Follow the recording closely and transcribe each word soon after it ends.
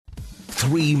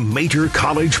three major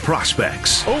college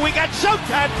prospects. Oh, we got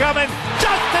showtime coming.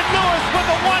 Justin Lewis with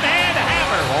a one-hand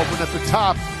hammer. Baldwin at the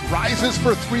top, rises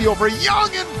for three over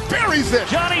Young and buries it.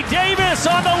 Johnny Davis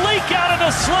on the leak out of the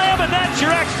slam, and that's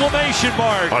your exclamation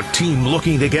mark. A team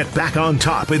looking to get back on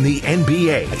top in the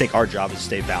NBA. I think our job is to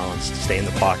stay balanced, stay in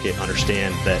the pocket,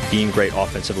 understand that being great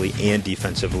offensively and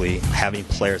defensively, having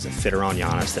players that fit around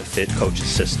Giannis, that fit coach's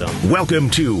system. Welcome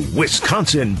to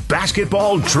Wisconsin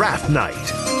Basketball Draft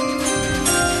Night.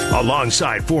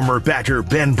 Alongside former Badger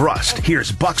Ben Brust, here's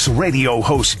Bucks radio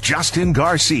host Justin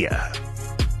Garcia.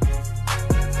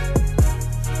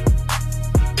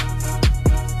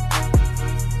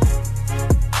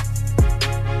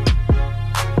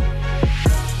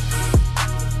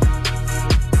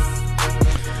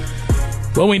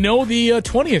 Well, we know the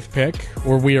 20th pick,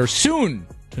 or we are soon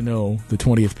to know the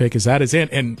 20th pick, as that is in.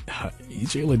 And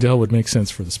E.J. Liddell would make sense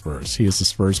for the Spurs. He is the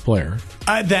Spurs player.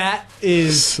 That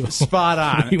is spot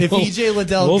on. If E.J.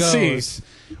 Liddell goes, see.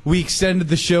 We extended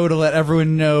the show to let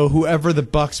everyone know whoever the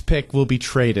Bucks pick will be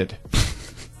traded.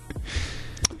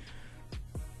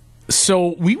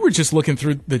 So we were just looking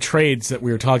through the trades that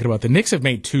we were talking about. The Knicks have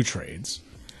made 2 trades.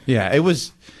 Yeah, it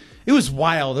was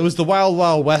wild. It was the wild,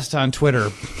 wild west on Twitter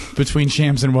between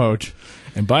Shams and Woj.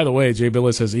 And by the way, Jay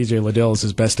Billis says E.J. Liddell is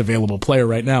his best available player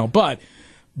right now. But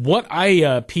what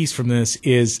I piece from this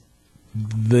is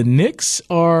the Knicks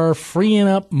are freeing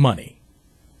up money.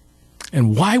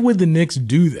 And why would the Knicks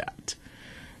do that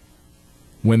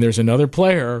when there's another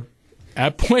player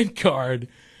at point guard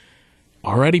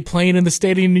already playing in the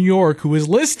state of New York who has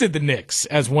listed the Knicks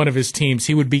as one of his teams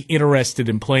he would be interested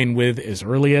in playing with as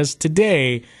early as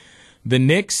today? The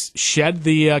Knicks shed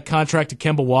the contract to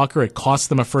Kemba Walker. It cost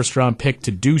them a first-round pick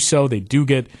to do so. They do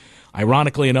get,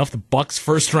 ironically enough, the Bucks'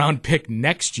 first-round pick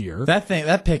next year.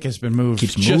 That pick has been moved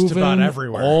Keeps just about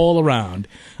everywhere, all around.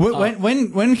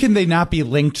 When can they not be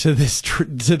linked to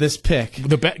this pick?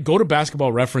 Go to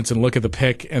Basketball Reference and look at the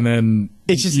pick, and then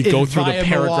you go through the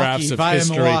paragraphs of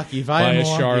history via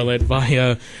Charlotte,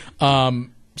 via.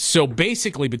 So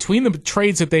basically, between the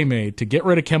trades that they made to get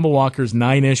rid of Kemba Walker's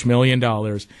 $9-ish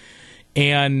million.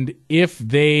 And if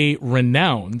they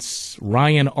renounce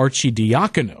Ryan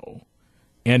Arcidiacono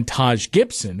and Taj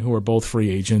Gibson, who are both free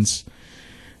agents,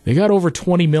 they got over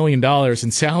 $20 million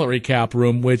in salary cap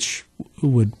room, which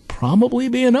would probably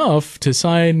be enough to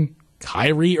sign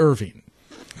Kyrie Irving.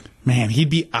 Man, he'd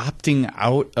be opting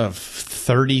out of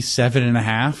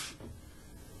 37.5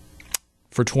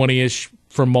 for 20-ish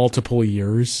for multiple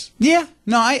years. Yeah,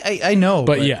 no, I know.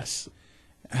 But yes.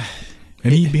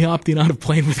 And he'd be opting out of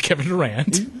playing with Kevin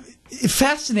Durant.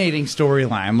 Fascinating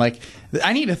storyline. Like,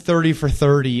 I need a 30 for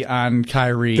 30 on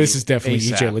Kyrie. This is definitely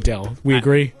E.J. Liddell. We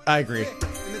agree? I agree. In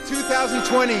the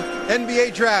 2020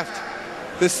 NBA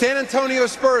Draft, the San Antonio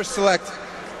Spurs select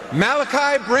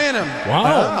Malachi Branham.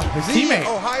 Wow. His teammate.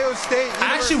 Ohio State University.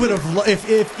 I actually would have,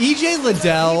 if E.J.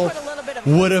 Liddell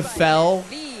would have fell,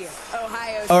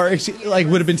 or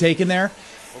would have been taken there,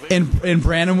 and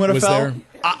Branham would have fell. There?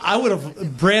 I would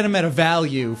have Branham at a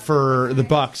value for the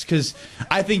Bucks, because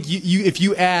I think if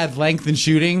you add length and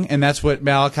shooting, and that's what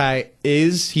Malachi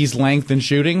is, he's length and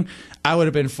shooting, I would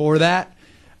have been for that.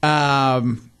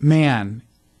 Man,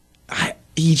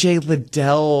 E.J.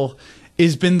 Liddell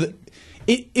has been the.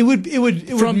 It would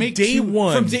make day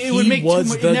one.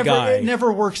 It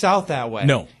never works out that way.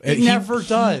 No, it never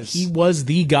does. He was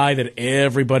the guy that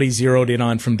everybody zeroed in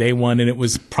on from day one, and it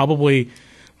was probably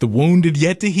the wounded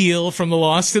yet to heal from the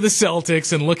loss to the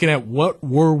Celtics, and looking at what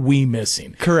were we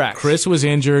missing. Correct. Chris was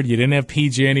injured. You didn't have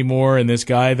PJ anymore, and this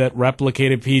guy that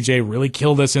replicated PJ really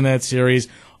killed us in that series.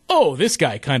 Oh, this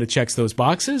guy kind of checks those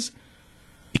boxes.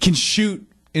 He can shoot,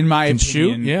 in my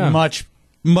opinion, much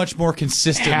more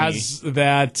consistently. Has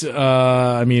that?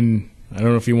 I don't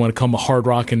know if you want to call him a hard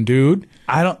rocking dude.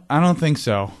 I don't think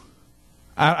so.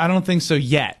 I don't think so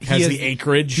yet. Has the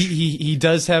acreage. He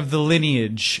does have the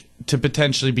lineage to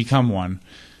potentially become one.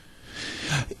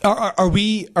 Are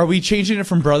we changing it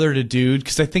from brother to dude?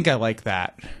 Because I think I like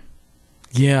that.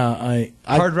 Yeah,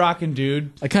 hard rockin'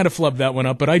 dude. I kind of flubbed that one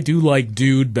up, but I do like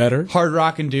dude better. Hard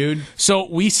rockin' dude. So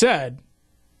we said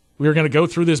we were going to go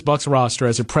through this Bucks roster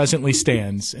as it presently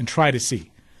stands and try to see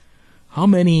how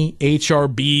many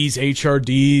HRBs,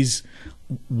 HRDs,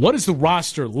 what does the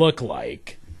roster look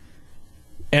like?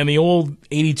 And the old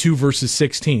 82 versus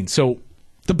 16. So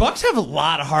the Bucks have a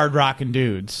lot of hard rocking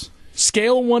dudes.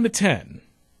 Scale 1 to 10.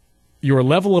 Your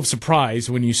level of surprise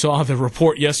when you saw the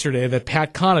report yesterday that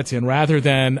Pat Connaughton, rather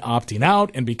than opting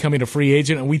out and becoming a free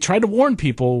agent, and we tried to warn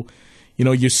people,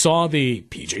 you saw the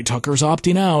PJ Tucker's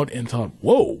opting out and thought,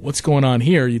 whoa, what's going on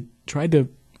here? You tried to,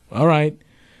 all right,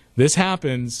 this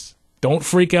happens. Don't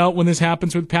freak out when this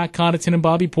happens with Pat Connaughton and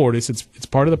Bobby Portis. It's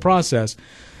part of the process.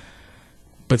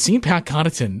 But seeing Pat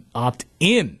Connaughton opt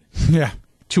in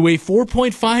to a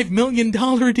 $4.5 million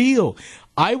deal,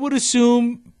 I would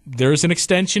assume there's an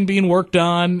extension being worked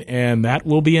on, and that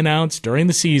will be announced during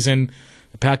the season.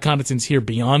 Pat Connaughton's here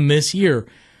beyond this year.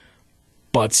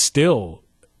 But still,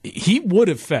 he would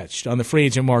have fetched on the free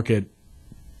agent market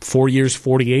 4 years,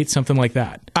 48, something like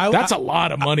that. That's a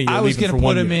lot of money. I was going to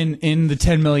put him in the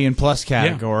 $10 million plus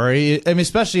category. Yeah. I mean,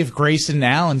 especially if Grayson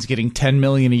Allen's getting $10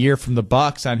 million a year from the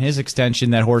Bucks on his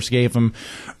extension that Horst gave him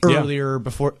earlier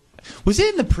before. Was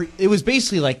it in the it was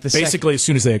basically like the as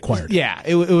soon as they acquired. Yeah,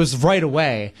 it was right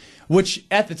away, which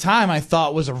at the time I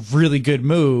thought was a really good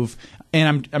move.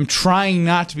 And I'm trying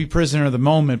not to be prisoner of the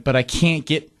moment, but I can't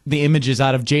get the images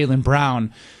out of Jaylen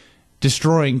Brown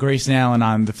destroying Grayson Allen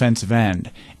on the defensive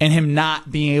end and him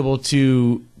not being able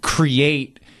to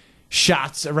create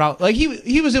shots around. Like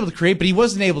he was able to create, but he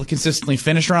wasn't able to consistently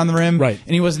finish around the rim. Right.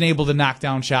 And he wasn't able to knock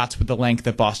down shots with the length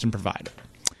that Boston provided.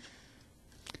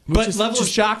 But level of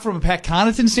shock from a Pat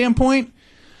Connaughton standpoint,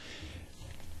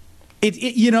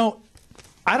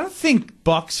 I don't think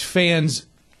Bucks fans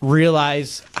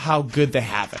realize how good they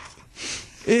have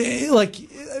it. Like,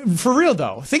 for real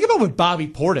though, think about what Bobby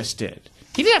Portis did.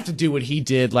 He didn't have to do what he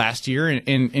did last year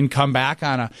and come back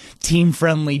on a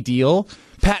team-friendly deal.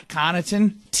 Pat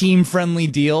Connaughton, team-friendly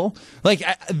deal. Like,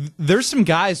 there's some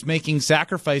guys making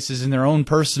sacrifices in their own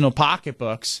personal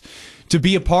pocketbooks to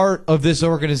be a part of this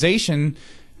organization,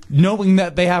 knowing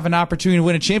that they have an opportunity to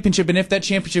win a championship. And if that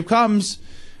championship comes,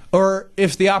 or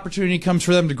if the opportunity comes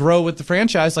for them to grow with the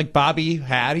franchise, like Bobby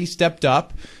had, he stepped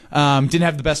up. Didn't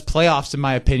have the best playoffs, in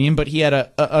my opinion, but he had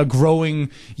a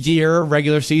growing year,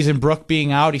 regular season. Brook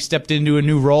being out, he stepped into a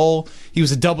new role. He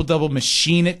was a double-double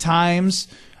machine at times.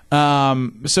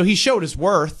 So he showed his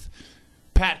worth.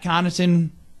 Pat Connaughton,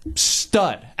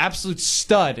 stud, absolute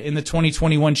stud in the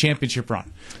 2021 championship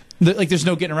run. Like, there's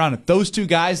no getting around it. Those two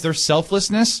guys, their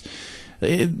selflessness,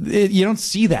 you don't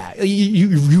see that.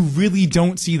 You really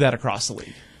don't see that across the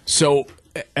league. So,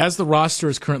 as the roster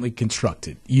is currently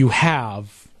constructed, you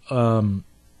have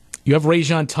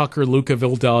Rajon Tucker, Luka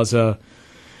Vildoza,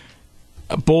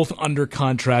 both under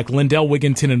contract. Lindell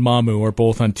Wigginton and Mamu are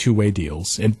both on two-way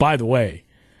deals. And by the way,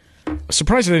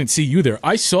 surprised I didn't see you there.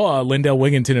 I saw Lindell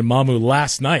Wigginton and Mamu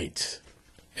last night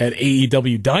at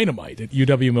AEW Dynamite at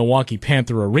UW Milwaukee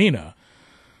Panther Arena.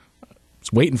 I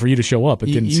was waiting for you to show up, but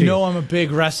didn't see you. I'm a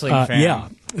big wrestling fan. Yeah.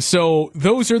 So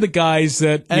those are the guys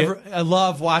that... I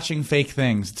love watching fake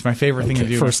things. It's my favorite thing to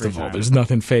do. First of all, there's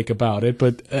nothing fake about it.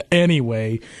 But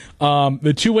anyway,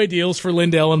 the two-way deals for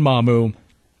Lindell and Mamu.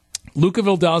 Luka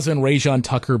Vildoza and Rajon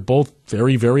Tucker, both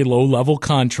very, very low-level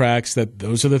contracts.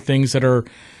 Those are the things that are...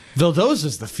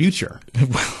 Vildoza's the future.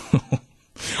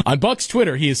 On Buck's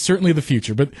Twitter, he is certainly the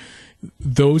future. But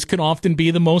those can often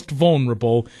be the most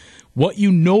vulnerable. What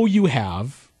you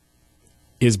have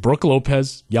is Brook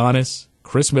Lopez, Giannis,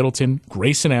 Chris Middleton,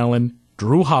 Grayson Allen,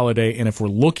 Drew Holiday, and if we're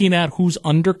looking at who's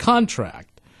under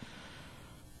contract,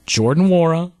 Jordan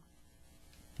Nwora,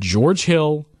 George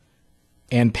Hill,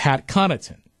 and Pat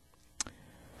Connaughton.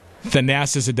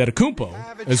 Thanasis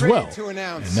Antetokounmpo as well.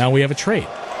 And now we have a trade.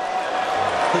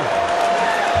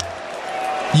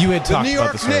 You had talked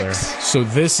about this earlier. So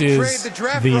this is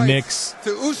the Knicks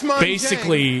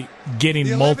basically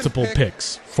getting multiple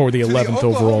picks for the 11th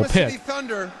overall pick.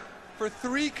 Thunder for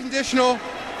 3 conditional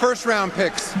first-round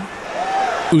picks.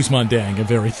 Ousmane Dieng, a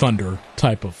very Thunder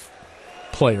type of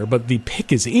player, but the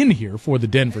pick is in here for the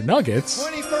Denver Nuggets.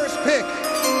 21st pick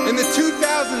in the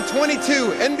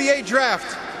 2022 NBA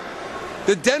Draft.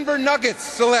 The Denver Nuggets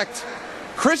select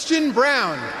Christian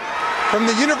Braun from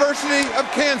the University of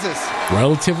Kansas.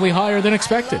 Relatively higher than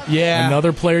expected. Yeah.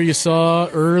 Another player you saw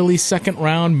early second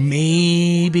round,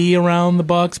 maybe around the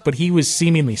Bucks, but he was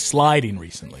seemingly sliding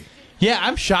recently. Yeah,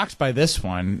 I'm shocked by this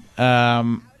one.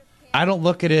 I don't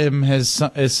look at him as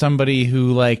somebody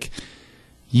who, like,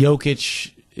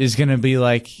 Jokic is going to be,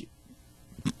 like,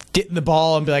 getting the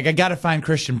ball and be like, I got to find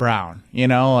Christian Braun. You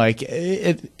know, like,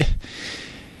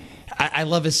 I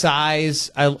love his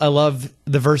size. I love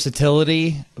the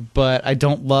versatility, but I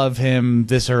don't love him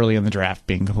this early in the draft,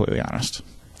 being completely honest.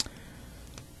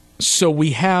 So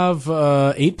we have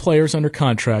 8 players under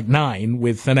contract, 9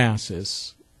 with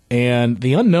Thanasis, and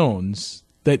the unknowns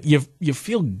that you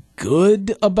feel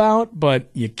good about, but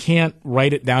you can't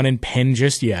write it down in pen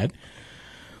just yet.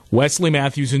 Wesley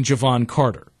Matthews and Javon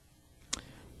Carter.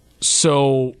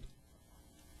 So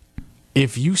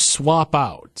if you swap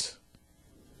out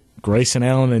Grayson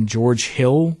Allen and George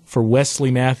Hill for Wesley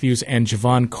Matthews and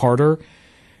Javon Carter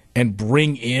and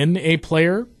bring in a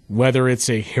player whether it's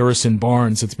a Harrison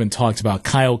Barnes that's been talked about,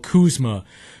 Kyle Kuzma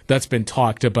that's been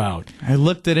talked about. I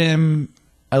looked at him.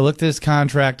 I looked at his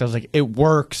contract. I was like, it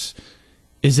works.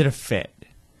 Is it a fit?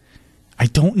 I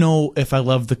don't know if I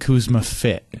love the Kuzma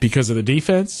fit. Because of the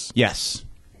defense? Yes.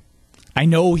 I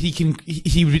know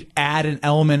he would add an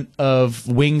element of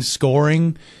wing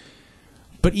scoring,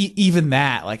 but even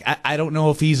that, like, I don't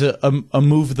know if he's a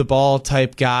move the ball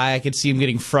type guy. I could see him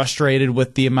getting frustrated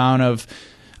with the amount of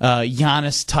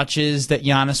Giannis touches that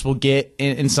Giannis will get,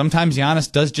 and sometimes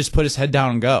Giannis does just put his head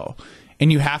down and go.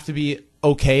 And you have to be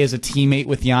okay as a teammate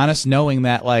with Giannis, knowing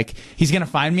that, like, he's going to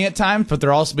find me at times, but there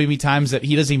are also going to be times that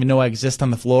he doesn't even know I exist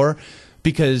on the floor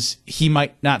because he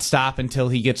might not stop until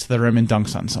he gets to the rim and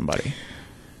dunks on somebody.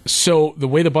 So the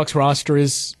way the Bucks roster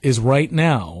is right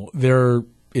now, there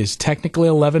is technically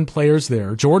 11 players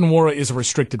there. Jordan Nwora is a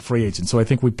restricted free agent, so I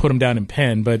think we put him down in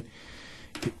pen, but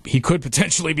he could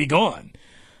potentially be gone.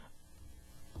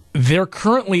 They're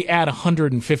currently at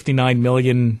 $159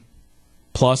 million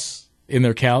plus in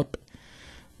their cap.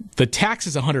 The tax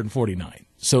is $149,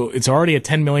 so it's already a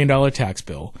 $10 million tax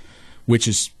bill, which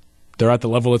is they're at the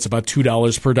level it's about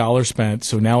 $2 per dollar spent.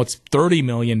 So now it's $30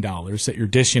 million that you're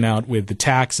dishing out with the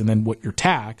tax and then what you're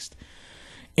taxed,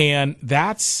 and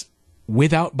that's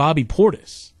without Bobby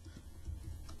Portis.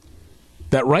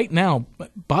 That right now,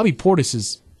 Bobby Portis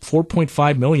is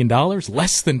 $4.5 million,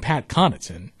 less than Pat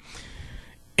Connaughton.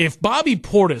 If Bobby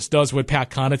Portis does what Pat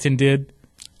Connaughton did,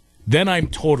 then I'm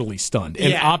totally stunned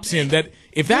and opts in that.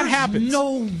 If that happens,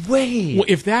 no way. Well,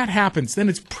 if that happens, then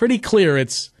it's pretty clear.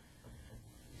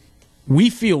 We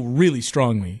feel really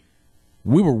strongly.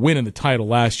 We were winning the title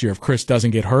last year if Chris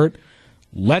doesn't get hurt.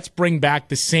 Let's bring back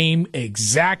the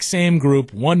exact same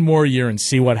group one more year and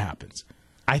see what happens.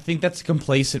 I think that's a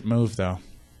complacent move, though.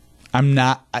 I'm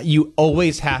not. You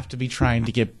always have to be trying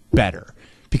to get better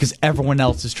because everyone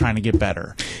else is trying to get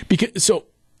better. So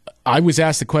I was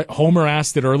asked the question. Homer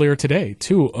asked it earlier today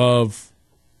too. Of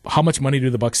how much money do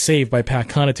the Bucks save by Pat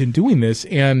Connaughton doing this?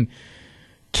 And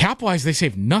cap-wise, they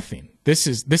save nothing. This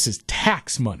is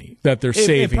tax money that they're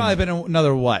saving. It'd probably been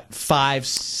another,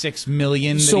 $5-6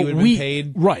 million that he would have been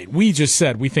paid? Right. We just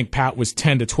said we think Pat was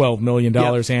 $10 to $12 million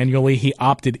annually. He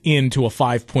opted into a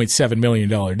 $5.7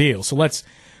 million deal. So let's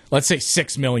say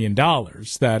 $6 million.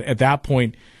 That at that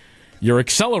point, you're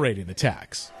accelerating the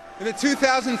tax. In the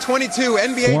 2022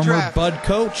 NBA Former Draft, Bud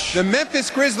coach. the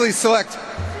Memphis Grizzlies select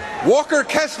Walker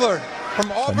Kessler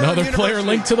from Auburn Another University. player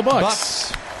linked to the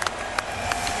Bucks.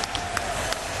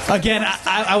 Again,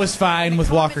 I was fine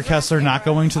with Walker Kessler not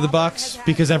going to the Bucks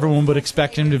because everyone would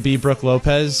expect him to be Brook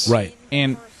Lopez. Right.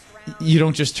 And you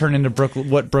don't just turn into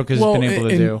what Brook has been able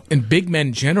to do. And big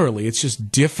men generally, it's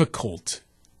just difficult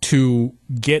to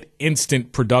get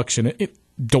instant production.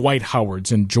 Dwight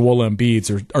Howards and Joel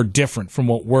Embiid's are different from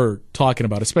what we're talking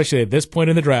about, especially at this point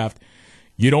in the draft.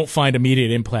 You don't find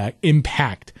immediate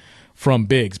impact from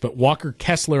bigs. But Walker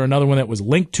Kessler, another one that was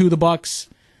linked to the Bucks,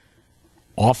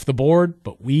 off the board,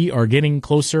 but we are getting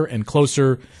closer and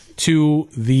closer to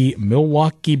the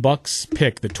Milwaukee Bucks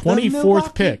pick, the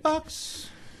 24th pick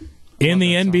in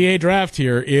the NBA draft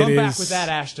here. Come back with that,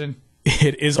 Ashton.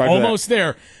 It is almost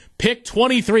there. Pick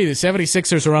 23. The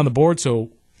 76ers are on the board,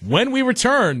 so when we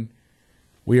return,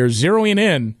 we are zeroing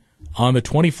in on the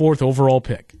 24th overall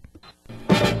pick.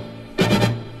 The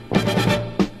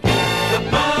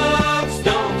Bucks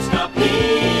don't stop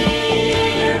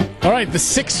here. All right, the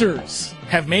Sixers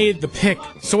have made the pick,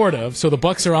 sort of, so the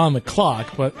Bucks are on the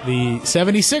clock, but the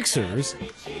 76ers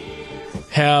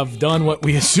have done what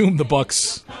we assume the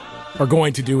Bucks are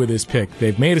going to do with this pick.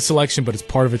 They've made a selection, but it's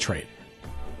part of a trade.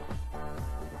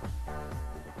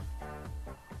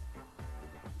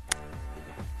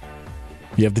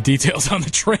 You have the details on the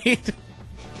trade?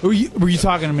 Were you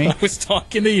talking to me? I was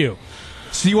talking to you.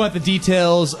 So you want the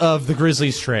details of the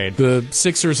Grizzlies trade? The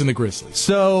Sixers and the Grizzlies.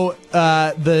 So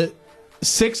the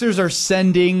Sixers are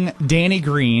sending Danny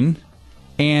Green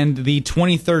and the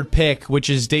 23rd pick,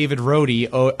 which is David Rhodey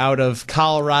out of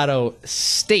Colorado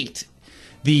State.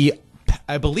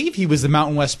 I believe he was the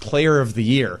Mountain West Player of the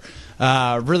Year.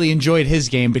 Really enjoyed his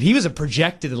game, but he was a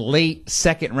projected late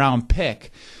second-round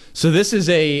pick. So this is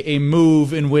a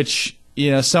move in which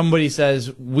somebody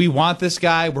says, we want this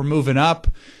guy, we're moving up.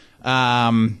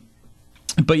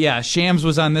 But yeah, Shams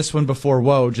was on this one before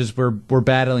Woj as we're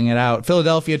battling it out.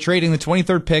 Philadelphia trading the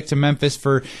 23rd pick to Memphis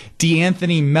for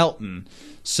DeAnthony Melton.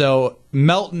 So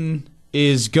Melton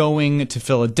is going to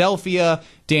Philadelphia,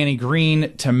 Danny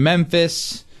Green to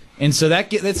Memphis. And so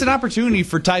that's an opportunity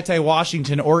for Ty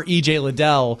Washington or E.J.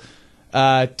 Liddell,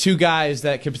 two guys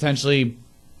that could potentially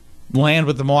land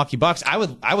with the Milwaukee Bucks. I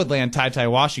would land Ty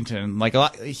Washington.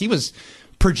 He was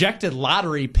projected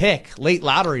lottery pick, late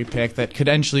lottery pick that could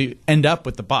eventually end up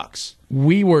with the Bucks.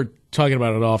 We were talking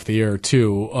about it off the air,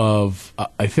 too, of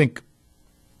I think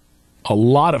a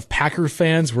lot of Packer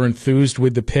fans were enthused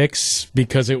with the picks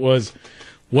because it was,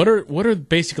 what are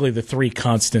basically the three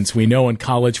constants we know in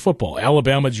college football?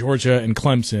 Alabama, Georgia, and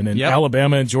Clemson. And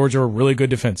Alabama and Georgia are really good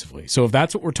defensively. So if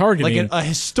that's what we're targeting. Like a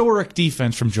historic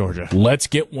defense from Georgia. Let's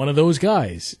get one of those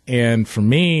guys. And for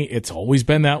me, it's always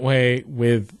been that way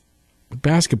with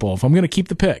basketball. If I'm going to keep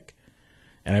the pick,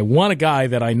 and I want a guy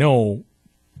that I know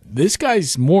this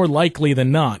guy's more likely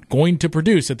than not going to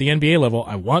produce at the NBA level,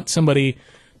 I want somebody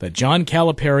that John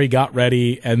Calipari got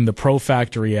ready and the Pro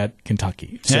Factory at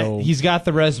Kentucky. So he's got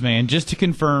the resume. And just to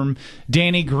confirm,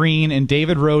 Danny Green and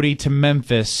David Rhodey to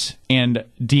Memphis and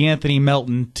DeAnthony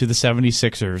Melton to the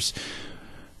 76ers.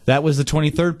 That was the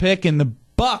 23rd pick, and the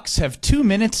Bucks have 2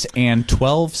 minutes and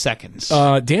 12 seconds.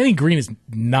 Danny Green is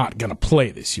not going to play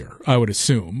this year, I would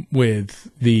assume, with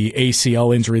the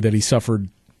ACL injury that he suffered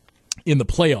in the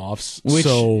playoffs. Which,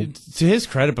 so, to his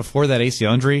credit, before that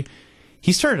ACL injury,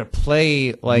 he started to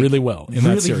play like really well in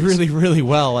that series. Really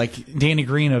well, like Danny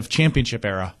Green of championship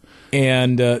era.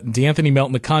 And DeAnthony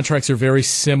Melton, the contracts are very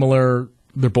similar.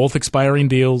 They're both expiring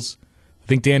deals. I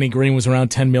think Danny Green was around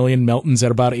 $10 million. Melton's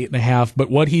at about $8.5 million. But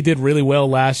what he did really well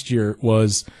last year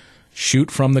was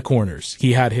shoot from the corners.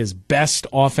 He had his best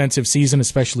offensive season,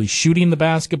 especially shooting the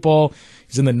basketball.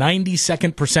 He's in the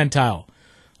 92nd percentile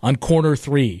on corner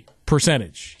three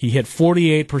percentage. He hit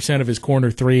 48% of his corner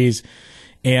threes.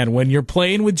 And when you're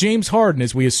playing with James Harden,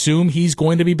 as we assume he's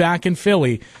going to be back in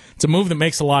Philly, it's a move that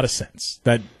makes a lot of sense.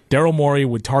 That Daryl Morey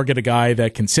would target a guy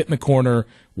that can sit in the corner,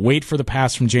 wait for the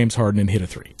pass from James Harden, and hit a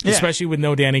three. Yeah. Especially with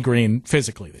no Danny Green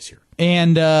physically this year.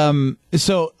 And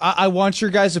so I want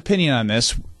your guys' opinion on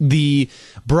this. The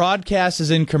broadcast is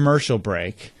in commercial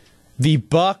break. The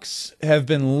Bucks have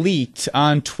been leaked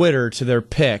on Twitter to their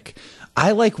pick.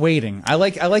 I like waiting. I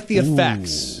like the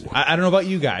effects. I don't know about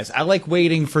you guys. I like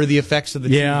waiting for the effects of the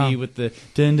TV with the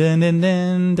dun dun dun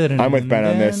dun dun. I'm with Ben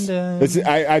on this.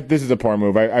 This is a poor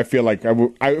move. I feel like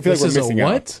we're missing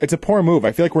out. It's a poor move.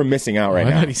 I feel like we're missing out right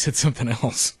now. I thought he said something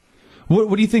else.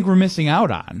 What do you think we're missing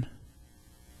out on?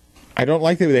 I don't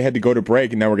like that they had to go to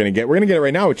break and now we're gonna get it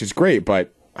right now, which is great.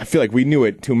 But I feel like we knew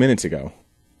it 2 minutes ago.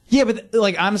 Yeah, but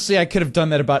like honestly, I could have done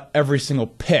that about every single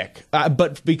pick.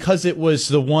 But because it was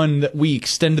the one that we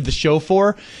extended the show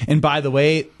for, and by the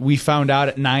way, we found out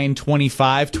at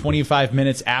 9:25, 25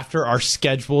 minutes after our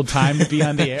scheduled time to be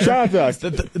on the air, Shout out to us.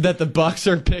 that the Bucks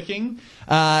are picking,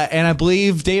 and I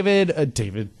believe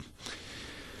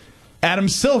Adam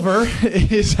Silver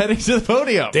is heading to the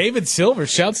podium. David Silver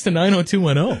shouts to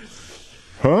 90210.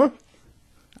 Huh?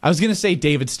 I was going to say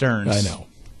David Stearns. I know.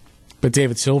 But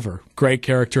David Silver, great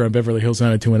character on Beverly Hills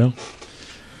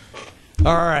 90210.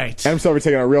 All right. Adam Silver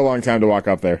taking a real long time to walk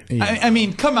up there. Yeah. I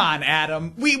mean, come on,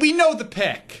 Adam. We know the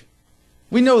pick.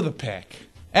 We know the pick.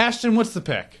 Ashton, what's the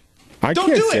pick? I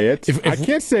can't say it. I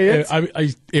can't say it.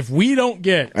 If we don't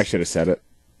get... I should have said it.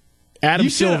 Adam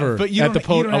Silver but you at the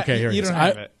podium. Okay, here you it is. don't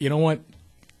have it. You know what?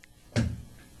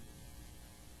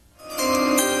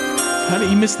 How did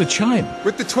he miss the chime?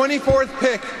 With the 24th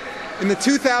pick in the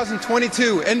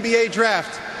 2022 NBA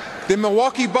Draft, the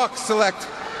Milwaukee Bucks select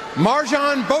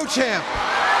Marjan Beauchamp.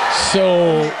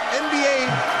 So,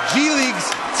 NBA G League's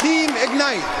Team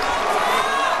Ignite.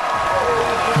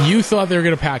 You thought they were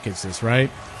going to package this,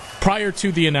 right? Prior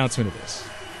to the announcement of this.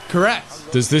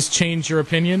 Correct. Does this change your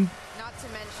opinion? Not to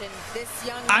mention this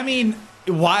young... I mean,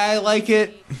 why I like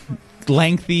it,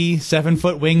 lengthy,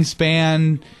 7-foot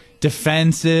wingspan,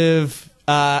 defensive,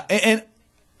 and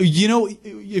you know,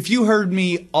 if you heard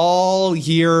me all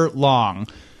year long,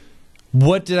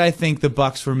 what did I think the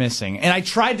Bucks were missing? And I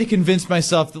tried to convince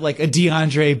myself that like a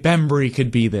DeAndre Bembry could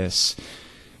be this,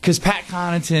 because Pat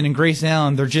Connaughton and Grayson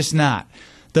Allen, they're just not.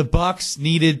 The Bucks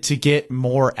needed to get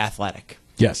more athletic.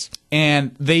 Yes.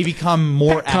 And they become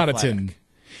more Pat athletic.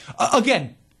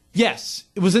 Again, yes,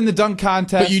 it was in the dunk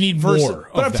contest. But you need more.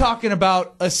 But I'm talking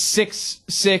about a 6'6",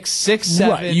 6'7".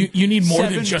 Right. You need more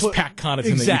than just 7-foot Pat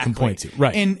Connaughton that you can point to.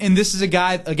 Right. And this is a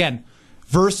guy, again,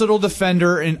 versatile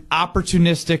defender and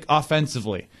opportunistic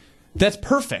offensively. That's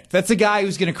perfect. That's a guy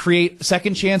who's going to create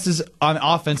second chances on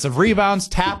offensive rebounds,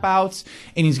 tap outs,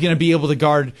 and he's going to be able to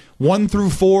guard 1 through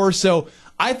 4. So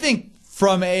I think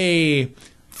from a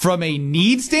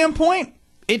need standpoint,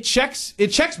 it checks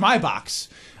my box.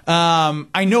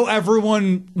 I know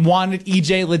everyone wanted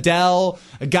EJ Liddell,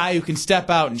 a guy who can step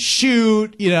out and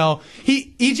shoot. You know,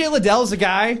 EJ Liddell is a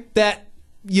guy that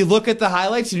you look at the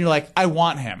highlights and you're like, I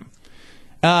want him.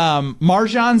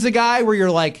 Marjan's a guy where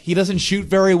you're like, he doesn't shoot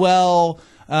very well.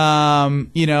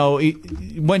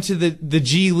 He went to the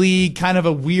G League, kind of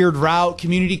a weird route,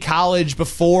 community college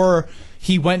before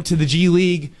he went to the G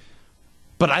League.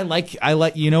 But I like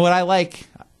you know what I like?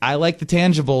 I like the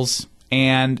tangibles.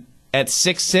 And at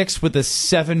 6'6" with a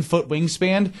 7-foot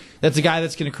wingspan, that's a guy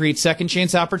that's going to create second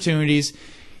chance opportunities.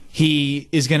 He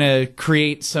is going to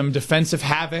create some defensive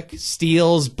havoc,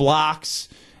 steals, blocks,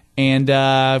 and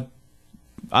I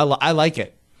like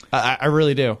it. I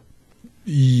really do.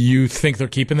 You think they're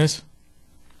keeping this?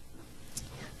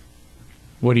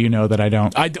 What do you know that I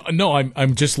don't? No,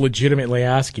 I'm just legitimately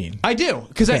asking. I do,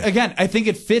 because I think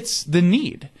it fits the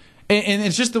need, and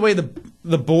it's just the way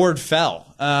the board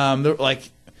fell.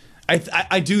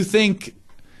 I do think,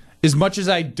 as much as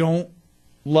I don't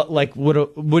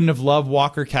wouldn't have loved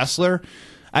Walker Kessler,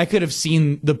 I could have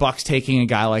seen the Bucks taking a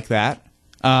guy like that,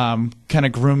 kind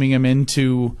of grooming him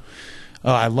into.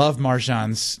 Oh, I love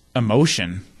Marjan's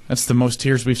emotion. That's the most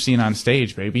tears we've seen on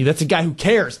stage, baby. That's a guy who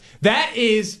cares. That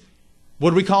is.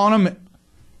 What are we calling him?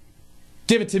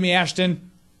 Give it to me,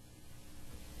 Ashton.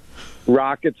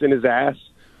 Rockets in his ass.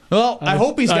 Well, I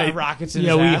hope he's got rockets in his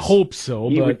ass. Yeah, we hope so.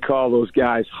 He would call those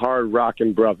guys hard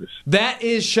rockin' brothers. That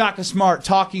is Shaka Smart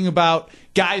talking about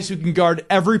guys who can guard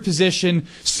every position,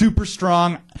 super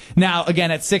strong. Now, again,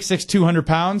 at 6'6", 200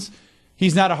 pounds,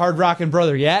 he's not a hard rockin'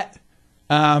 brother yet,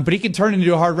 but he can turn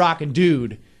into a hard rockin'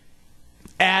 dude.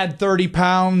 Add 30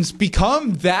 pounds,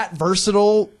 become that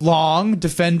versatile, long,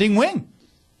 defending wing.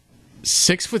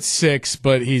 6'6",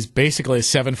 but he's basically a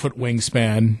 7-foot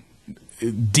wingspan.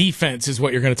 Defense is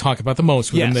what you're going to talk about the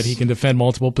most with him, that he can defend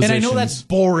multiple positions. And I know that's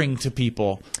boring to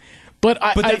people, but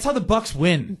that's how the Bucks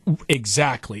win.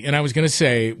 Exactly. And I was going to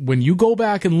say, when you go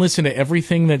back and listen to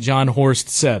everything that John Horst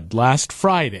said last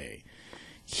Friday,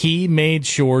 he made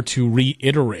sure to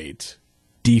reiterate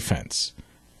defense.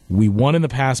 We won in the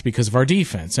past because of our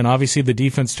defense, and obviously the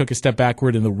defense took a step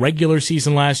backward in the regular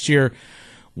season last year.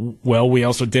 Well, we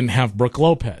also didn't have Brook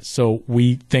Lopez, so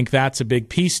we think that's a big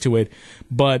piece to it.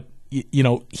 But,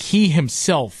 he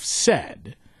himself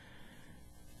said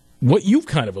what you've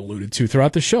kind of alluded to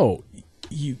throughout the show.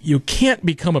 You can't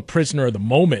become a prisoner of the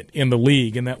moment in the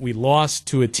league, and that we lost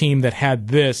to a team that had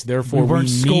this, therefore we weren't need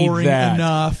scoring that.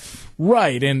 enough.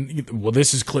 Right, and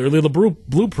this is clearly the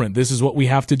blueprint. This is what we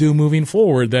have to do moving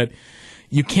forward, that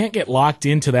you can't get locked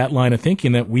into that line of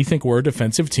thinking that we think we're a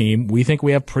defensive team, we think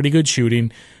we have pretty good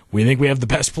shooting, we think we have the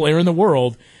best player in the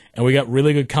world, and we got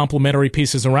really good complementary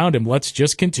pieces around him. Let's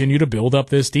just continue to build up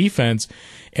this defense.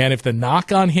 And if the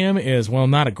knock on him is,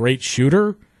 not a great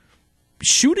shooter,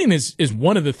 shooting is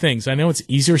one of the things. I know it's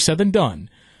easier said than done,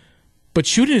 but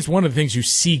shooting is one of the things you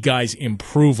see guys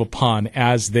improve upon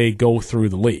as they go through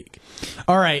the league.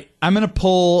 All right, I'm going to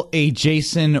pull a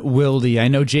Jason Wilde. I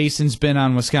know Jason's been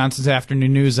on Wisconsin's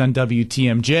Afternoon News on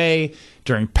WTMJ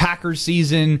during Packers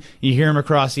season. You hear him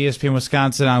across ESPN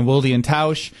Wisconsin on Wilde and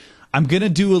Tausch. I'm going to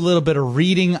do a little bit of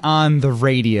reading on the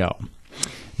radio.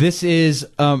 This is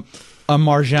a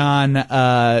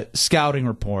Marjan scouting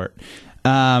report.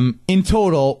 In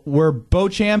total, where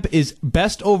Beauchamp is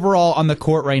best overall on the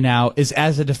court right now is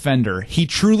as a defender. He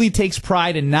truly takes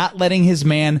pride in not letting his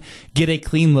man get a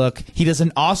clean look. He does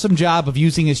an awesome job of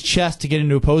using his chest to get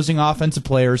into opposing offensive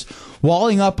players,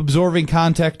 walling up, absorbing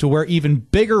contact to where even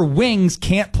bigger wings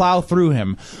can't plow through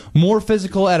him. More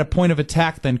physical at a point of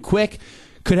attack than quick.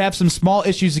 Could have some small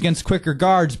issues against quicker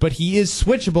guards, but he is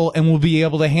switchable and will be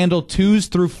able to handle 2s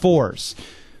through 4s.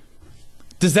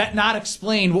 Does that not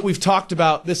explain what we've talked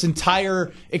about this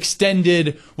entire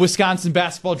extended Wisconsin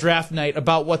basketball draft night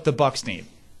about what the Bucks need?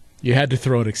 You had to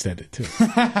throw it extended, too.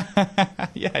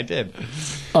 Yeah, I did.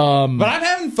 But I'm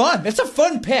having fun. It's a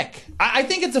fun pick. I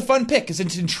think it's a fun pick because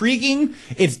it's intriguing.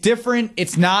 It's different.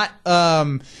 It's not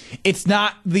the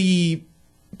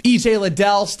E.J.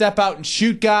 Liddell step out and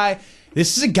shoot guy.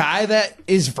 This is a guy that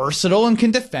is versatile and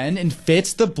can defend and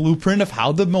fits the blueprint of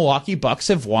how the Milwaukee Bucks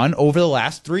have won over the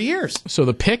last 3 years. So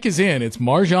the pick is in. It's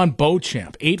Marjan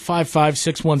Beauchamp.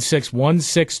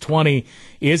 855-616-1620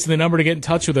 is the number to get in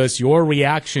touch with us. Your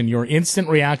reaction, your instant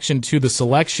reaction to the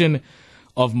selection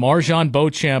of Marjan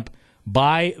Beauchamp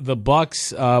by the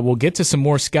Bucks. We'll get to some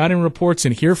more scouting reports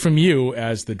and hear from you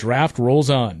as the draft rolls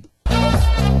on.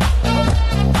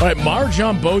 All right,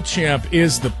 Marjan Beauchamp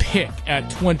is the pick at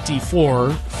 24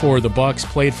 for the Bucks.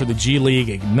 Played for the G League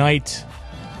Ignite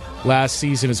last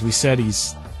season. As we said,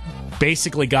 he's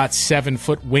basically got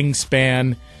 7-foot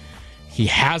wingspan. He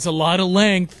has a lot of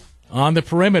length on the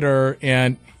perimeter,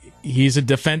 and he's a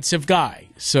defensive guy.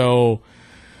 So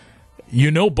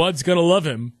Bud's going to love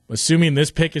him, assuming this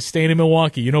pick is staying in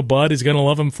Milwaukee. Bud is going to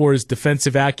love him for his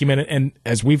defensive acumen. And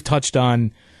as we've touched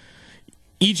on,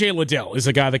 E.J. Liddell is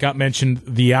the guy that got mentioned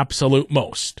the absolute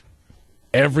most.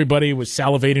 Everybody was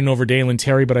salivating over Dalen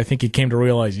Terry, but I think he came to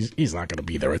realize he's not going to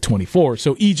be there at 24.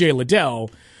 So E.J.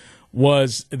 Liddell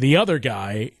was the other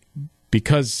guy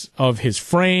because of his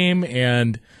frame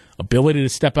and ability to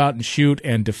step out and shoot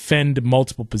and defend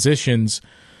multiple positions.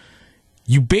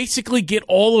 You basically get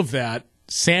all of that,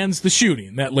 sans the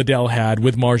shooting that Liddell had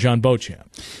with Marjan Beauchamp.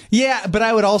 Yeah, but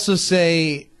I would also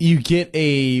say you get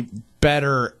a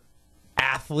better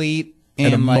athlete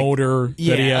and a motor that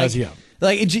he has.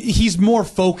 He's more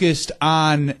focused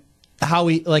on how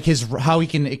he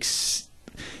can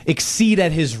exceed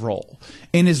at his role,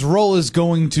 and his role is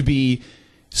going to be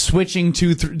switching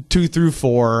two through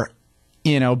four.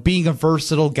 Being a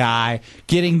versatile guy,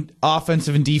 getting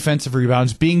offensive and defensive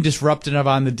rebounds, being disruptive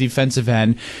on the defensive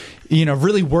end,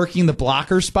 really working the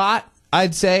blocker spot,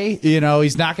 I'd say.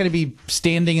 He's not going to be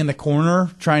standing in the corner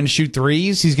trying to shoot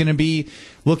threes. He's going to be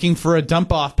looking for a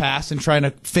dump-off pass and trying to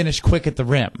finish quick at the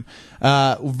rim.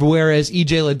 Whereas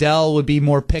E.J. Liddell would be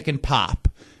more pick and pop.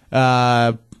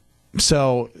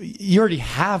 So you already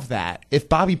have that. If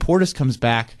Bobby Portis comes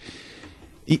back,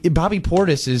 Bobby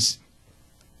Portis is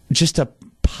just a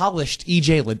polished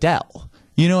E.J. Liddell.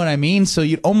 You know what I mean? So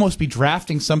you'd almost be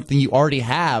drafting something you already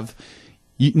have.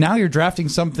 Now you're drafting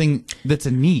something that's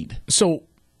a need. So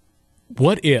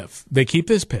what if they keep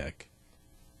this pick?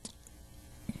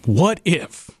 What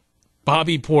if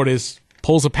Bobby Portis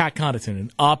pulls a Pat Connaughton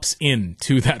and opts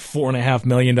into that $4.5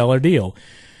 million deal?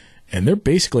 And they're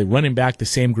basically running back the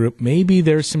same group. Maybe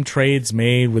there's some trades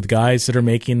made with guys that are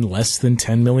making less than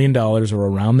 $10 million or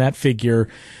around that figure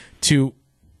to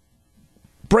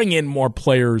bring in more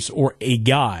players or a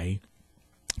guy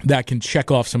that can check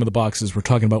off some of the boxes we're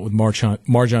talking about with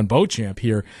Marjan Beauchamp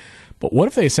here. But what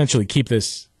if they essentially keep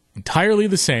this entirely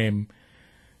the same,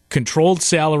 controlled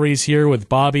salaries here with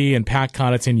Bobby and Pat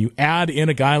Connaughton? You add in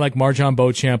a guy like Marjan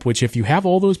Beauchamp, which if you have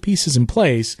all those pieces in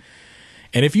place,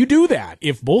 and if you do that,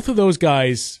 if both of those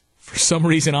guys for some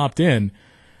reason opt in,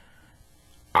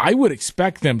 I would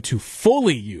expect them to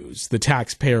fully use the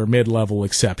taxpayer mid-level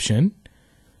exception.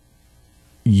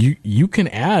 You can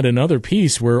add another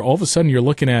piece where all of a sudden you're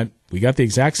looking at, we got the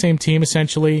exact same team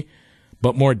essentially,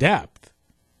 but more depth.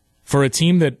 For a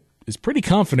team that is pretty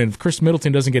confident if Chris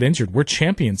Middleton doesn't get injured, we're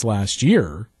champions last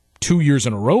year, 2 years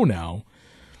in a row now.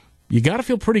 You got to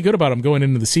feel pretty good about them going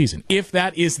into the season, if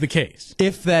that is the case.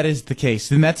 If that is the case,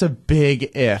 then that's a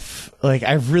big if.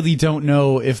 I really don't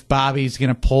know if Bobby's going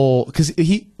to pull, because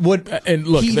he would. And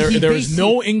look, there is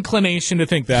no inclination to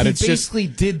think that. He basically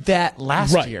did that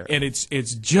last year, and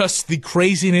it's just the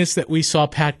craziness that we saw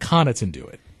Pat Connaughton do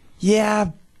it.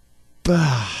 Yeah,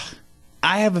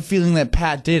 I have a feeling that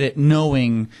Pat did it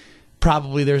knowing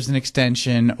probably there's an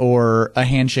extension or a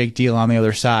handshake deal on the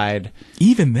other side.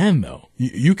 Even then, though,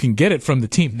 you can get it from the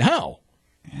team now.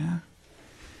 Yeah.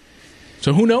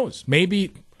 So who knows?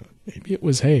 Maybe it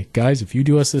was, hey, guys, if you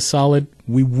do us this solid,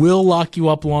 we will lock you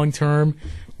up long term.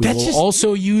 We will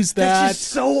also use that. That's just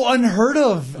so unheard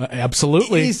of.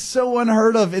 Absolutely. It is so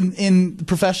unheard of in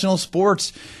professional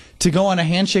sports to go on a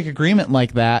handshake agreement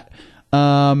like that.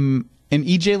 And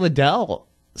E.J. Liddell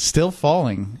still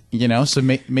falling, so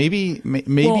maybe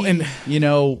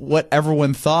what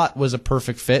everyone thought was a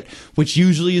perfect fit, which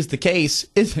usually is the case,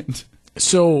 isn't.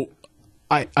 So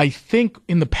I think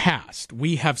in the past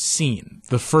we have seen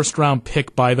the first round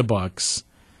pick by the Bucks.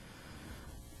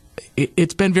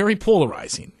 It's been very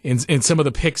polarizing in some of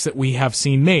the picks that we have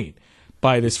seen made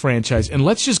by this franchise. And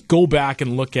let's just go back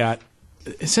and look at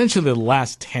essentially the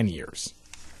last 10 years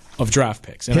of draft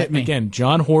picks. And again,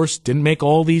 John Horst didn't make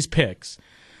all these picks.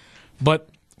 But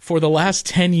for the last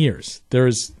 10 years,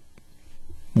 there's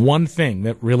one thing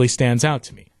that really stands out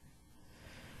to me.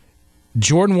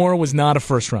 Jordan Nwora was not a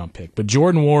first-round pick, but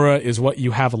Jordan Nwora is what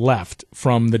you have left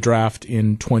from the draft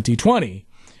in 2020.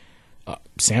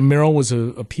 Sam Merrill was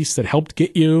a piece that helped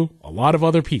get you a lot of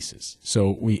other pieces.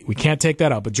 So we can't take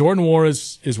that out. But Jordan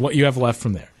Nwora is what you have left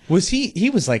from there. Was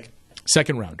he was like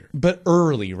second rounder. But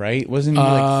early, right? Wasn't he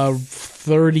like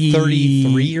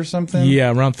 33 or something?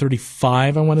 Yeah, around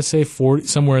 35, I want to say, 40,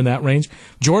 somewhere in that range.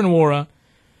 Jordan Nwora.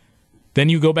 Then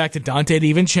you go back to Dante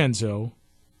DiVincenzo,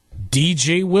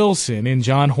 DJ Wilson in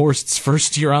John Horst's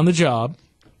first year on the job,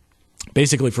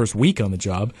 basically first week on the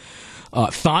job.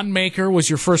 Thonmaker was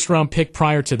your first-round pick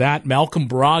prior to that. Malcolm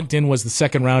Brogdon was the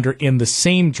second-rounder in the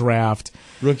same draft.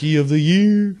 Rookie of the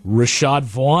year. Rashad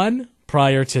Vaughn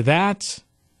prior to that.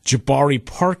 Jabari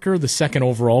Parker, the second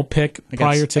overall pick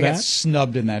prior to that. I got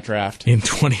snubbed in that draft. In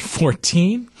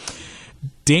 2014.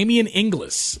 Damian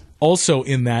Inglis, also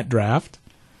in that draft.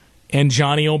 And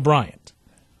Johnny O'Bryant.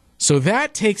 So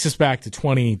that takes us back to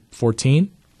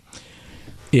 2014.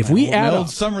 If we add up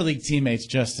summer league teammates,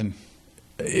 Justin.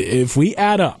 If we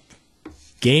add up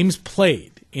games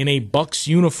played in a Bucks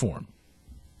uniform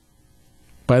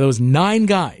by those 9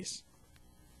 guys,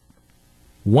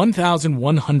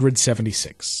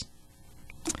 1,176.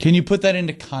 Can you put that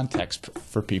into context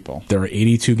for people? There are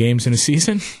 82 games in a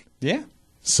season. Yeah.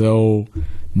 So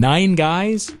 9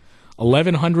 guys,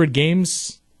 1,100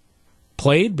 games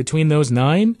played between those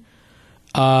 9.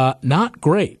 Not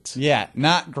great. Yeah,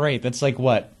 not great. That's like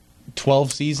what?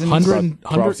 12 seasons?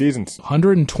 12 seasons.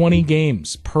 120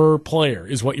 games per player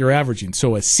is what you're averaging.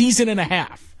 So a season and a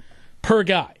half per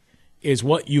guy is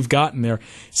what you've gotten there.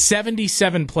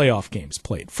 77 playoff games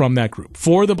played from that group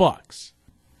for the Bucks.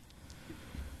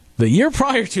 The year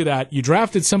prior to that, you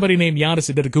drafted somebody named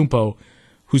Giannis Antetokounmpo,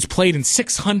 who's played in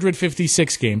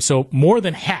 656 games, so more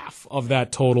than half of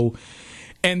that total,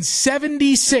 and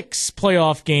 76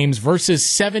 playoff games versus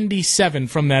 77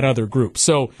 from that other group.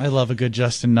 So I love a good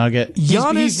Justin Nugget.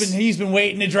 Giannis, he's been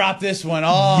waiting to drop this one.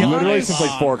 Oh, literally since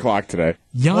like 4 o'clock today.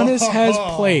 Giannis has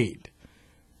played.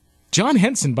 John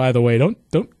Henson, by the way, don't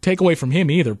take away from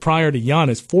him either. Prior to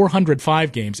Giannis,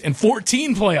 405 games and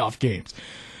 14 playoff games.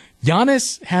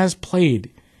 Giannis has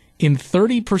played in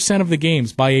 30% of the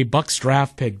games by a Bucks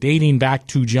draft pick dating back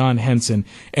to John Henson,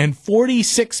 and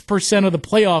 46% of the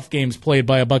playoff games played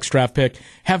by a Bucks draft pick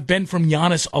have been from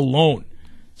Giannis alone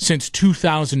since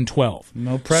 2012.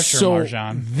 No pressure, so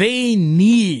Marjan. They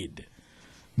need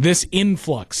this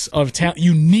influx of talent.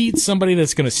 You need somebody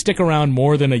that's going to stick around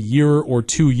more than a year or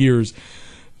 2 years.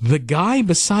 The guy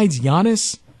besides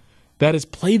Giannis that has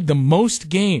played the most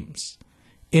games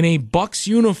in a Bucks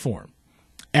uniform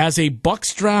as a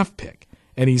Bucks draft pick,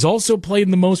 and he's also played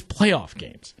in the most playoff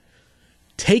games.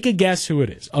 Take a guess who it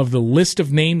is of the list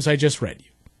of names I just read you.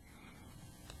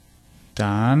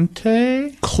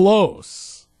 Dante?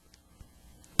 Close.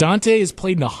 Dante has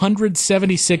played in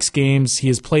 176 games. He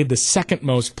has played the second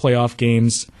most playoff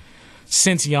games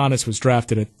since Giannis was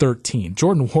drafted at 13.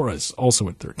 Jordan Juarez also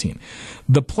at 13.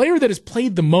 The player that has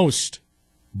played the most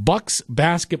Bucks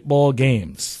basketball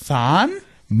games. Thon?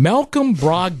 Malcolm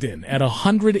Brogdon at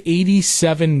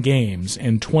 187 games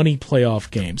and 20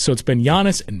 playoff games. So it's been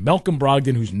Giannis and Malcolm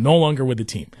Brogdon, who's no longer with the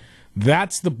team.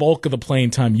 That's the bulk of the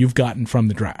playing time you've gotten from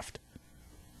the draft.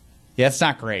 Yeah, it's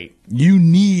not great. You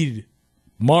need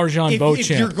Marjan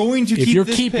Beauchamp. If you're going to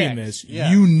keeping this,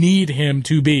 you need him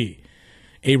to be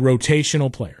a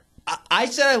rotational player. I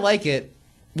said I like it.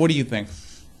 What do you think?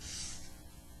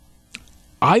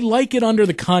 I like it under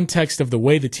the context of the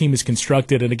way the team is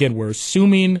constructed. And again, we're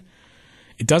assuming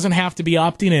it doesn't have to be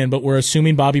opting in, but we're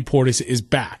assuming Bobby Portis is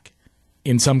back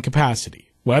in some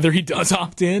capacity. Whether he does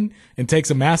opt in and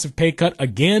takes a massive pay cut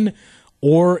again,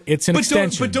 or it's an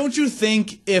extension. But don't you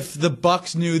think if the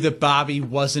Bucks knew that Bobby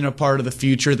wasn't a part of the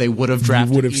future, they would have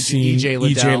drafted seen E.J.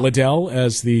 Liddell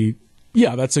as the...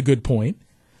 Yeah, that's a good point.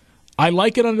 I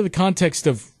like it under the context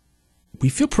of we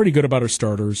feel pretty good about our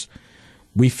starters.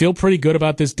 We feel pretty good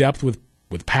about this depth with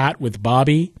Pat, with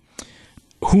Bobby.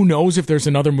 Who knows if there's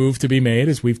another move to be made,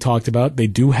 as we've talked about. They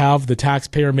do have the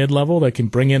taxpayer mid-level that can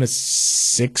bring in a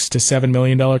 $6 to $7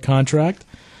 million contract.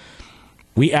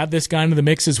 We add this guy into the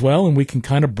mix as well, and we can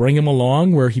kind of bring him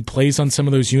along where he plays on some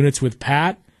of those units with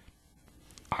Pat.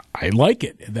 I like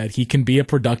it, that he can be a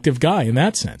productive guy in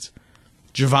that sense.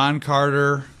 Javon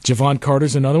Carter. Javon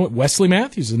Carter's another one. Wesley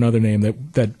Matthews is another name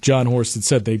that John Horst had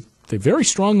said they very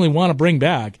strongly want to bring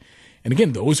back. And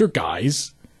again, those are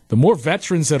guys, the more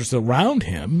veterans that are around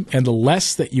him and the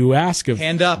less that you ask of,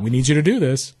 hand up, we need you to do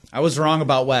this. I was wrong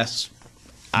about Wes.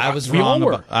 I was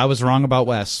wrong about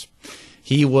Wes.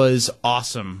 He was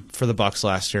awesome for the Bucks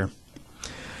last year.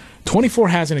 24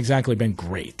 hasn't exactly been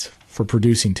great for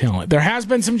producing talent. There has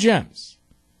been some gems.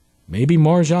 Maybe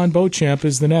Marjan Beauchamp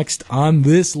is the next on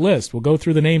this list. We'll go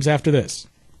through the names after this.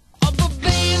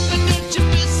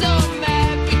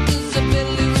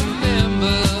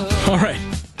 All right.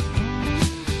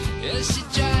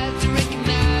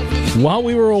 While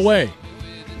we were away,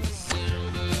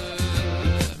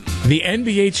 the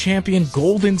NBA champion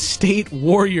Golden State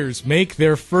Warriors make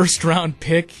their first-round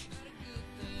pick,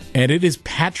 and it is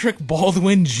Patrick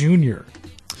Baldwin Jr.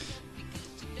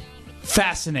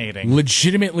 Fascinating.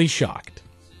 Legitimately shocked.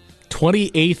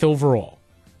 28th overall.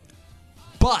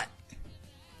 But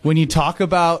when you talk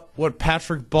about what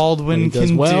Patrick Baldwin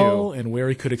can do and where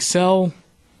he could excel,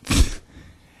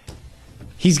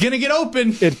 he's going to get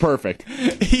open. It's perfect.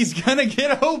 He's going to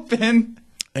get open.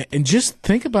 And just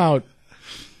think about,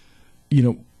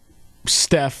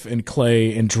 Steph and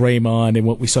Clay and Draymond and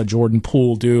what we saw Jordan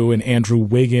Poole do and Andrew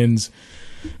Wiggins,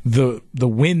 the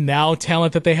win now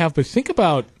talent that they have. But think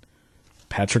about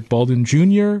Patrick Baldwin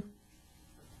Jr.,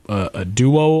 a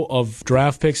duo of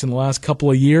draft picks in the last couple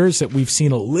of years that we've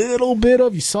seen a little bit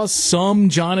of. You saw some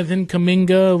Jonathan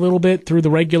Kuminga a little bit through the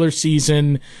regular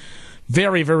season,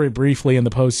 very, very briefly in the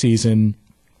postseason.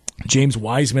 James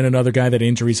Wiseman, another guy that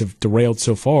injuries have derailed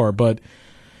so far. But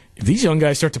if these young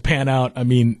guys start to pan out, I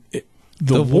mean,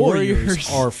 the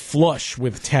Warriors are flush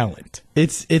with talent.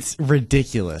 It's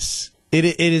ridiculous.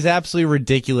 It is absolutely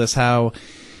ridiculous how,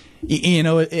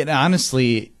 it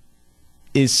honestly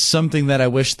is something that I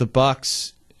wish the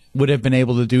Bucks would have been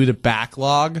able to do to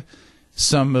backlog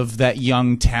some of that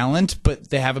young talent,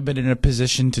 but they haven't been in a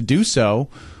position to do so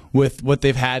with what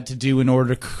they've had to do in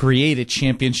order to create a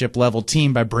championship-level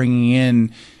team by bringing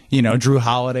in, Drew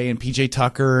Holiday and PJ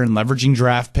Tucker and leveraging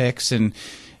draft picks. And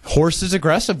Horst is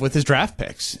aggressive with his draft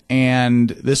picks. And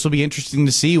this will be interesting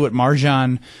to see what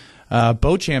Marjan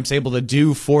Beauchamp's able to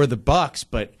do for the Bucks,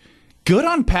 but good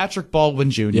on Patrick Baldwin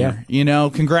Jr. Yeah.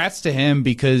 Congrats to him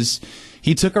because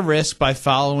he took a risk by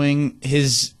following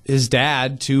his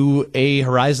dad to a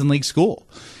Horizon League school.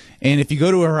 And if you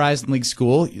go to a Horizon League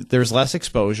school, there's less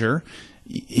exposure.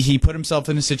 He put himself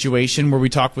in a situation where we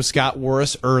talked with Scott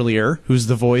Warris earlier, who's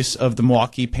the voice of the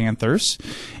Milwaukee Panthers,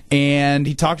 and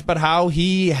he talked about how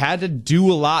he had to do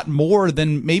a lot more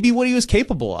than maybe what he was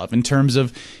capable of in terms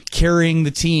of carrying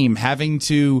the team, having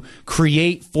to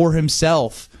create for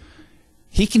himself.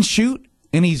 He can shoot,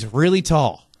 and he's really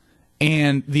tall.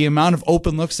 And the amount of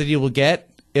open looks that he will get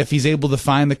if he's able to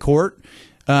find the court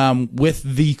with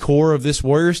the core of this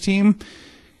Warriors team,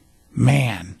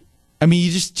 man. I mean,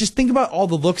 you just think about all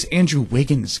the looks Andrew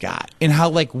Wiggins got and how,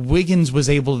 Wiggins was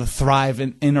able to thrive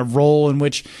in a role in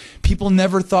which people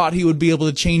never thought he would be able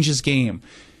to change his game.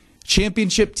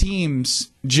 Championship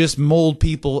teams just mold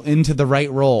people into the right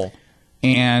role.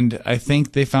 And I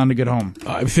think they found a good home.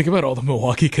 I think about all the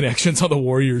Milwaukee connections on the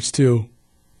Warriors, too,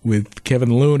 with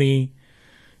Kevin Looney,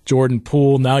 Jordan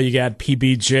Poole. Now you got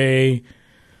PBJ.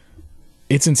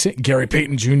 It's insane. Gary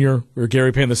Payton Jr. or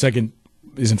Gary Payton II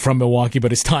isn't from Milwaukee,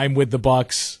 but his time with the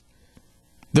Bucks.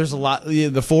 There's a lot. The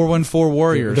 414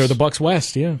 Warriors. They're the Bucks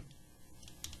West, yeah.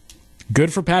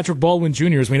 Good for Patrick Baldwin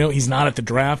Jr. As we know, he's not at the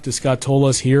draft, as Scott told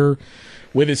us, here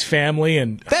with his family,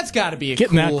 and that's got to be a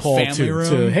getting cool that call family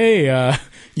room. Hey,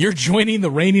 you're joining the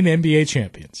reigning NBA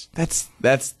champions.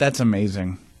 That's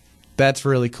amazing. That's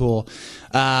really cool.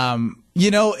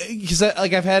 Because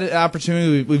I've had an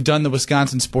opportunity. We've done the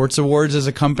Wisconsin Sports Awards as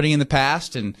a company in the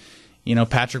past, and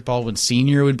Patrick Baldwin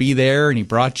Sr. would be there, and he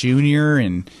brought Junior,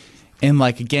 and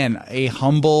again, a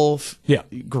humble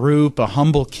group, a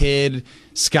humble kid.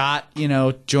 Scott,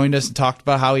 joined us and talked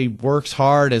about how he works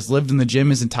hard, has lived in the gym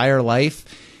his entire life.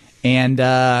 And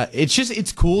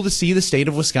it's cool to see the state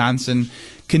of Wisconsin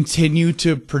continue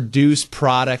to produce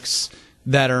products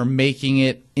that are making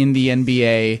it in the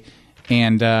NBA.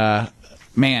 And,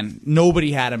 man,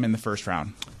 nobody had him in the first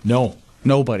round. No.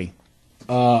 Nobody.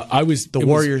 The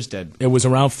Warriors did. It was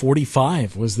around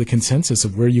 45 was the consensus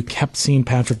of where you kept seeing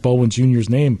Patrick Baldwin Jr.'s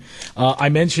name. I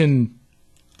mentioned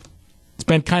it's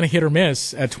been kind of hit or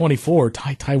miss at 24.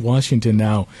 Ty Washington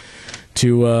now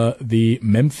to the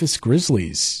Memphis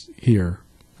Grizzlies here,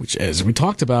 which, as we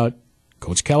talked about,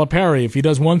 Coach Calipari, if he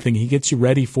does one thing, he gets you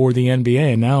ready for the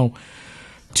NBA. And now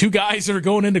two guys that are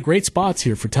going into great spots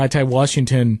here for Ty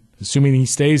Washington, assuming he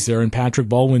stays there, and Patrick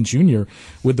Baldwin Jr.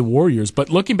 with the Warriors. But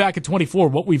looking back at 24,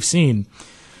 what we've seen,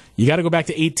 you got to go back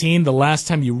to 18, the last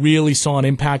time you really saw an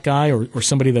impact guy or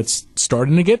somebody that's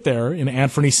starting to get there, in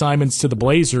Anthony Simons to the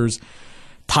Blazers.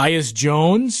 Tyus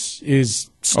Jones is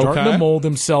starting to mold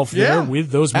himself there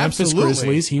with those Memphis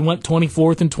Grizzlies. He went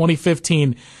 24th in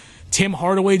 2015. Tim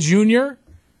Hardaway Jr.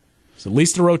 is at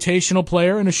least a rotational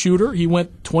player and a shooter. He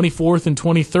went 24th in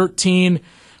 2013.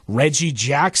 Reggie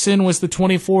Jackson was the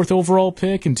 24th overall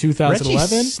pick in 2011.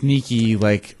 Reggie's sneaky,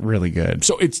 really good.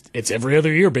 So it's every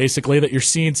other year, basically, that you're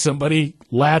seeing somebody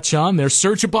latch on there.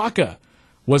 Serge Ibaka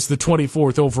was the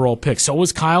 24th overall pick. So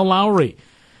was Kyle Lowry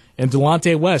and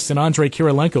Delonte West and Andre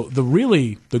Kirilenko.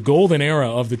 The golden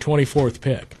era of the 24th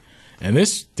pick. And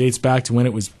this dates back to when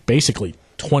it was basically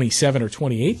 27 or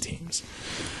 28 teams.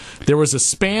 There was a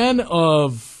span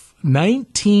of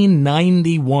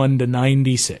 1991 to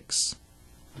 96.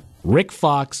 Rick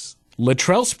Fox,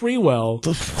 Latrell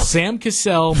Sprewell, Sam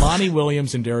Cassell, Monty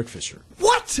Williams, and Derek Fisher.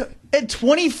 What? At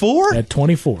 24? At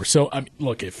 24. So,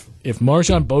 look, if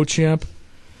Marjan Beauchamp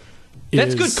is...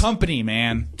 That's good company,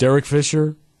 man. Derek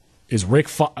Fisher is Rick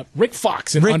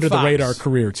Fox in under-the-radar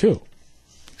career, too.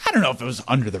 I don't know if it was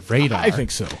under the radar. I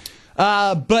think so.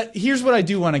 But here's what I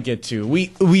do want to get to.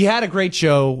 We had a great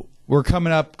show. We're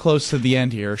coming up close to the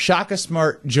end here. Shaka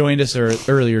Smart joined us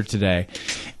earlier today.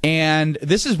 And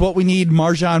this is what we need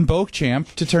Marjan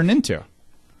Beauchamp to turn into.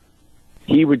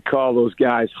 He would call those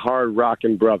guys hard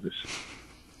rockin' brothers.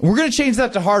 We're going to change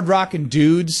that to hard rockin'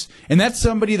 dudes, and that's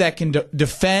somebody that can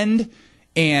defend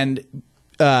and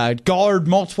guard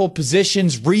multiple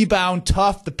positions, rebound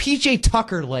tough, the PJ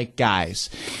Tucker-like guys.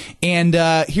 And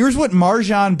here's what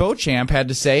Marjan Beauchamp had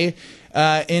to say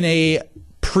in a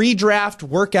pre-draft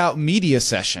workout media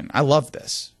session. I love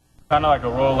this. Kind of like a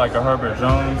role like a Herbert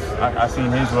Jones. I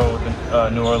seen his role with the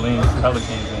New Orleans Pelicans,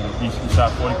 and he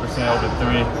shot 40% over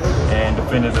three and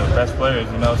defended the best players,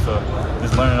 so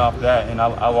just learning off that. And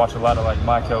I watch a lot of like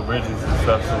Michael Bridges and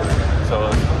stuff, so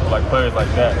like players like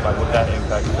that, like with that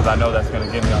impact, because I know that's going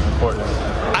to get me on the court.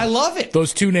 I love it.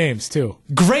 Those two names, too.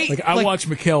 Great. I watch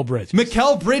Mikal Bridges.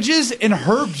 Mikal Bridges and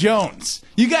Herb Jones.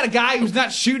 You got a guy who's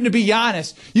not shooting to be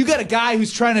Giannis. You got a guy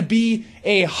who's trying to be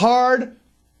a hard...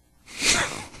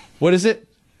 What is it?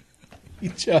 You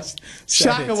just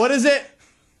Shaka, what is it?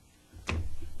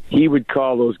 He would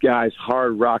call those guys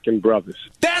hard rockin' brothers.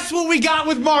 That's what we got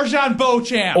with Marjan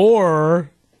Beauchamp. Or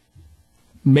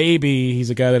maybe he's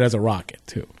a guy that has a rocket,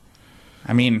 too.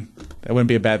 I mean, that wouldn't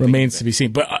be a bad thing. Remains to be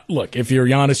seen. But look, if you're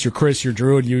Giannis, you're Chris, you're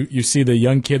Drew, and you see the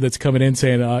young kid that's coming in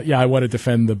saying, yeah, I want to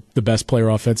defend the best player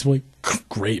offensively.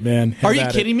 Great, man. Are you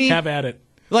kidding me? Have at it.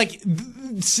 Like,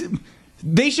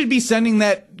 they should be sending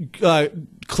that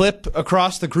clip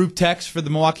across the group text for the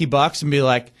Milwaukee Bucks and be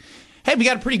like, hey, we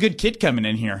got a pretty good kid coming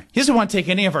in here. He doesn't want to take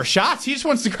any of our shots. He just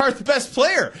wants to guard the best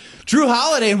player. Drew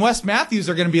Holiday and Wes Matthews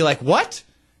are going to be like, what?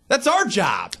 That's our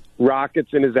job. Rockets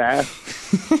in his ass.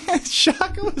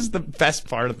 Shaka was the best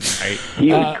part of the night.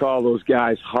 He would call those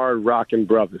guys hard rockin'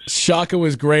 brothers. Shaka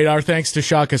was great. Our thanks to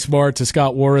Shaka Smart, to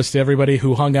Scott Warris, to everybody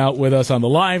who hung out with us on the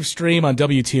live stream on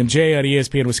WTMJ on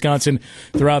ESPN Wisconsin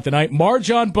throughout the night.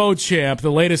 Marjan Beauchamp,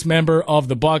 the latest member of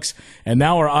the Bucks, and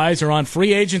now our eyes are on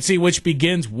free agency, which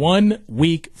begins 1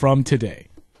 week from today.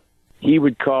 He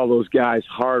would call those guys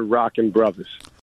hard rockin' brothers.